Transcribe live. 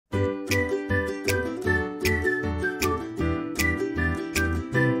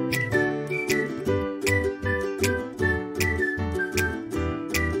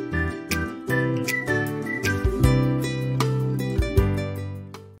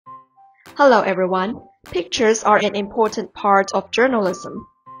Hello everyone. Pictures are an important part of journalism.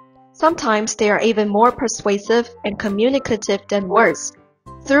 Sometimes they are even more persuasive and communicative than words.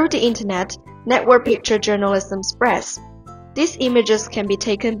 Through the internet, network picture journalism spreads. These images can be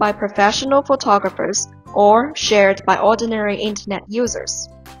taken by professional photographers or shared by ordinary internet users.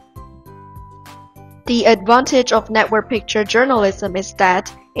 The advantage of network picture journalism is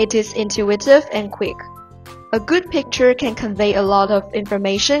that it is intuitive and quick. A good picture can convey a lot of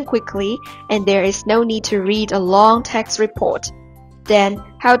information quickly, and there is no need to read a long text report. Then,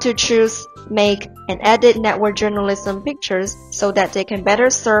 how to choose, make, and edit network journalism pictures so that they can better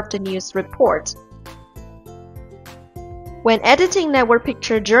serve the news report. When editing network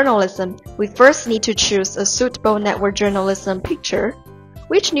picture journalism, we first need to choose a suitable network journalism picture.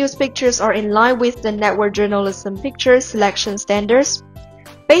 Which news pictures are in line with the network journalism picture selection standards?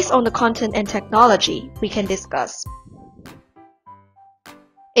 Based on the content and technology, we can discuss.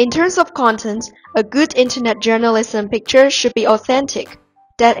 In terms of content, a good internet journalism picture should be authentic,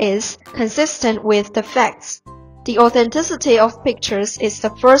 that is, consistent with the facts. The authenticity of pictures is the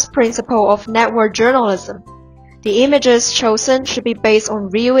first principle of network journalism. The images chosen should be based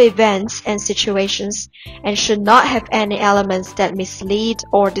on real events and situations and should not have any elements that mislead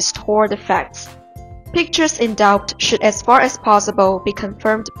or distort the facts. Pictures in doubt should as far as possible be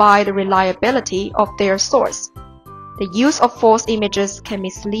confirmed by the reliability of their source. The use of false images can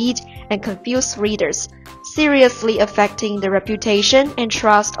mislead and confuse readers, seriously affecting the reputation and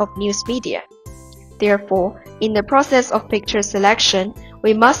trust of news media. Therefore, in the process of picture selection,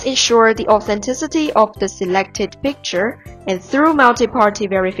 we must ensure the authenticity of the selected picture and through multi-party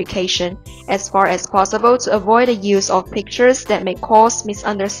verification as far as possible to avoid the use of pictures that may cause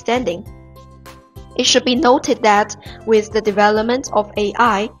misunderstanding. It should be noted that with the development of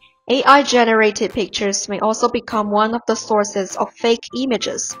AI-generated pictures may also become one of the sources of fake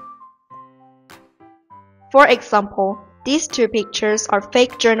images. For example, these two pictures are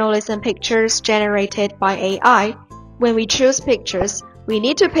fake journalism pictures generated by AI. When we choose pictures, we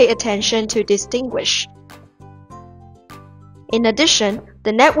need to pay attention to distinguish. In addition,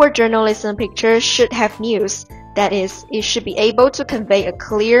 the network journalism picture should have news. That is, it should be able to convey a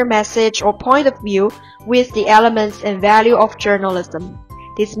clear message or point of view with the elements and value of journalism.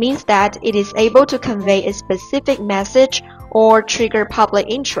 This means that it is able to convey a specific message or trigger public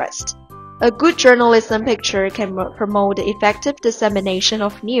interest. A good journalism picture can promote the effective dissemination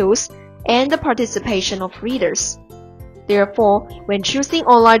of news and the participation of readers. Therefore, when choosing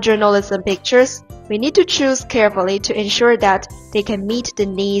online journalism pictures, we need to choose carefully to ensure that they can meet the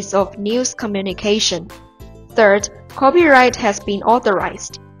needs of news communication. Third, copyright has been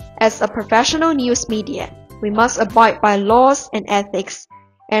authorized. As a professional news media, we must abide by laws and ethics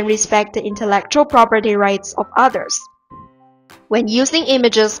and respect the intellectual property rights of others. When using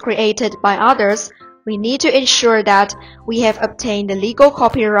images created by others, we need to ensure that we have obtained the legal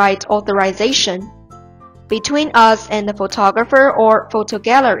copyright authorization between us and the photographer or photo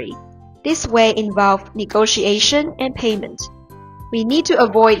gallery. This way involves negotiation and payment. We need to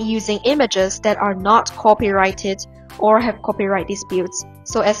avoid using images that are not copyrighted or have copyright disputes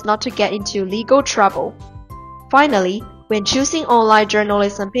so as not to get into legal trouble. Finally, when choosing online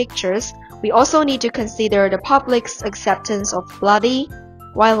journalism pictures, we also need to consider the public's acceptance of bloody,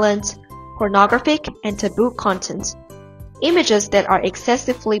 violent, pornographic, and taboo content. Images that are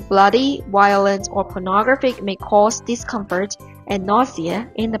excessively bloody, violent, or pornographic may cause discomfort and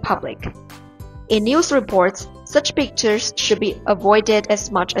nausea in the public. In news reports, such pictures should be avoided as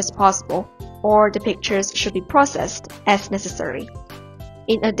much as possible, or the pictures should be processed as necessary.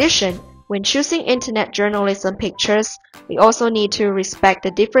 In addition, when choosing internet journalism pictures, we also need to respect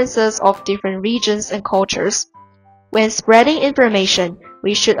the differences of different regions and cultures. When spreading information,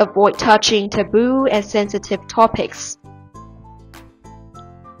 we should avoid touching taboo and sensitive topics.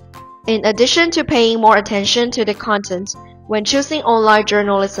 In addition to paying more attention to the content, when choosing online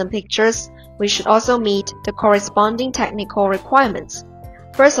journalism pictures, we should also meet the corresponding technical requirements.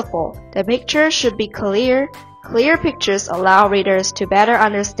 First of all, the picture should be clear. Clear pictures allow readers to better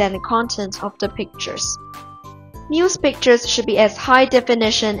understand the content of the pictures. News pictures should be as high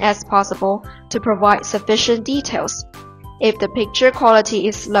definition as possible to provide sufficient details. If the picture quality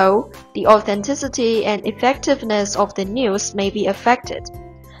is low, the authenticity and effectiveness of the news may be affected,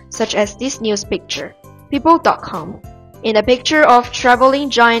 such as this news picture, People.com. In a picture of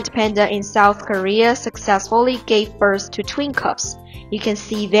traveling giant panda in South Korea successfully gave birth to twin cubs, you can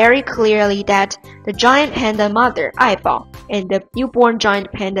see very clearly that the giant panda mother, Aibao, and the newborn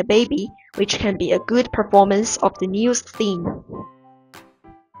giant panda baby, which can be a good performance of the news theme.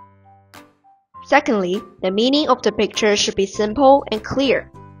 Secondly, the meaning of the picture should be simple and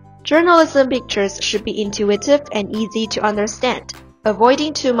clear. Journalism pictures should be intuitive and easy to understand,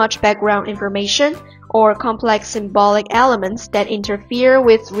 avoiding too much background information or complex symbolic elements that interfere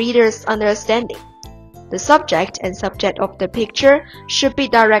with readers' understanding. The subject and subject of the picture should be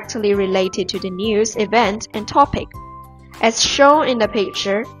directly related to the news, event, and topic. As shown in the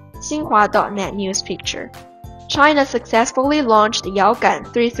picture, Xinhua.net news picture. China successfully launched the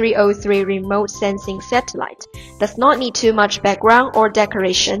Yaogan 3303 remote sensing satellite. Does not need too much background or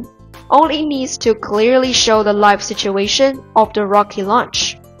decoration. Only needs to clearly show the live situation of the rocket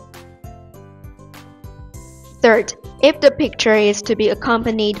launch. Third, if the picture is to be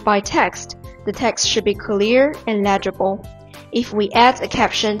accompanied by text, the text should be clear and legible. If we add a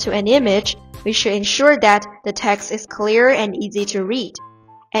caption to an image, we should ensure that the text is clear and easy to read,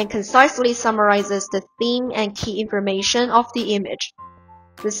 and concisely summarizes the theme and key information of the image.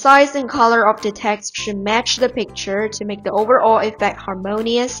 The size and color of the text should match the picture to make the overall effect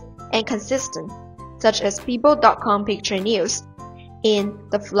harmonious and consistent, such as People.com picture news. In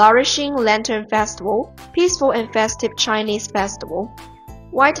The Flourishing Lantern Festival, Peaceful and Festive Chinese Festival,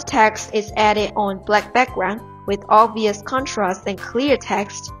 white text is added on black background with obvious contrast and clear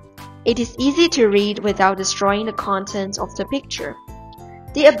text. It is easy to read without destroying the content of the picture.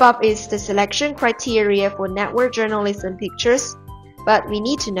 The above is the selection criteria for network journalism pictures, but we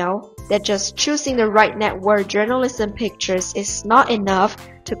need to know that just choosing the right network journalism pictures is not enough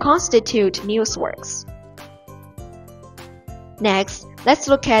to constitute news works. Next, let's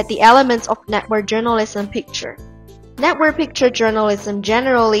look at the elements of network journalism picture. Network picture journalism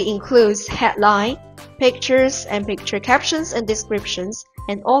generally includes headline, pictures, and picture captions and descriptions,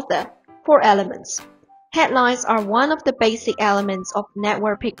 and author, 4 elements. Headlines are one of the basic elements of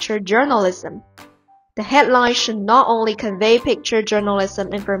network picture journalism. The headline should not only convey picture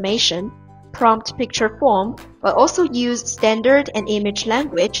journalism information, prompt picture form, but also use standard and image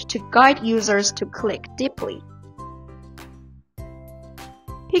language to guide users to click deeply.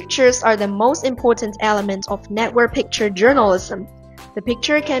 Pictures are the most important element of network picture journalism. The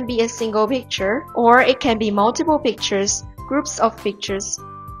picture can be a single picture, or it can be multiple pictures, groups of pictures.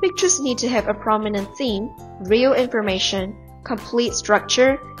 Pictures need to have a prominent theme, real information, complete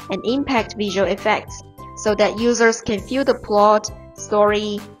structure, and impact visual effects, so that users can feel the plot,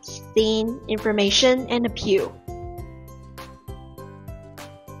 story, scene, information, and appeal.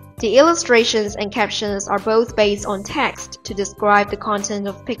 The illustrations and captions are both based on text to describe the content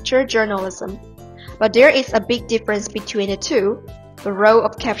of picture journalism, but there is a big difference between the two. The role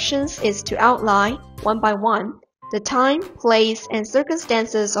of captions is to outline, one by one, the time, place, and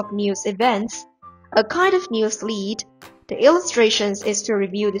circumstances of news events, a kind of news lead. The illustrations is to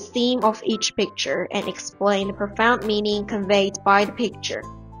review the theme of each picture and explain the profound meaning conveyed by the picture.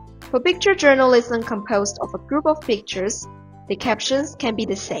 For picture journalism composed of a group of pictures, the captions can be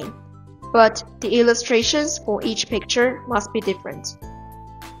the same, but the illustrations for each picture must be different.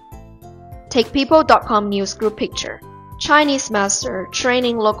 Take People.com news group picture. Chinese master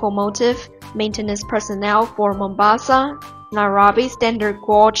training locomotive maintenance personnel for Mombasa, Nairobi Standard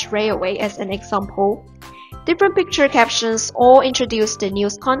Gauge Railway as an example. Different picture captions all introduce the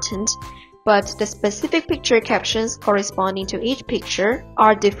news content, but the specific picture captions corresponding to each picture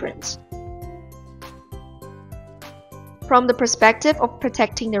are different. From the perspective of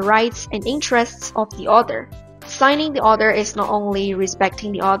protecting the rights and interests of the author, signing the author is not only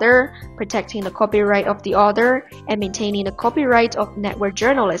respecting the author, protecting the copyright of the author, and maintaining the copyright of network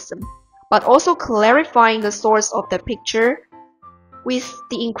journalism, but also clarifying the source of the picture. With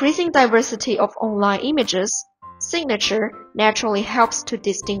the increasing diversity of online images, signature naturally helps to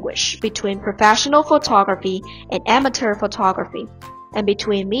distinguish between professional photography and amateur photography, and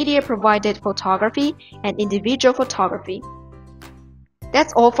between media-provided photography and individual photography.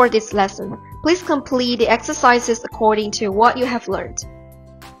 That's all for this lesson. Please complete the exercises according to what you have learned.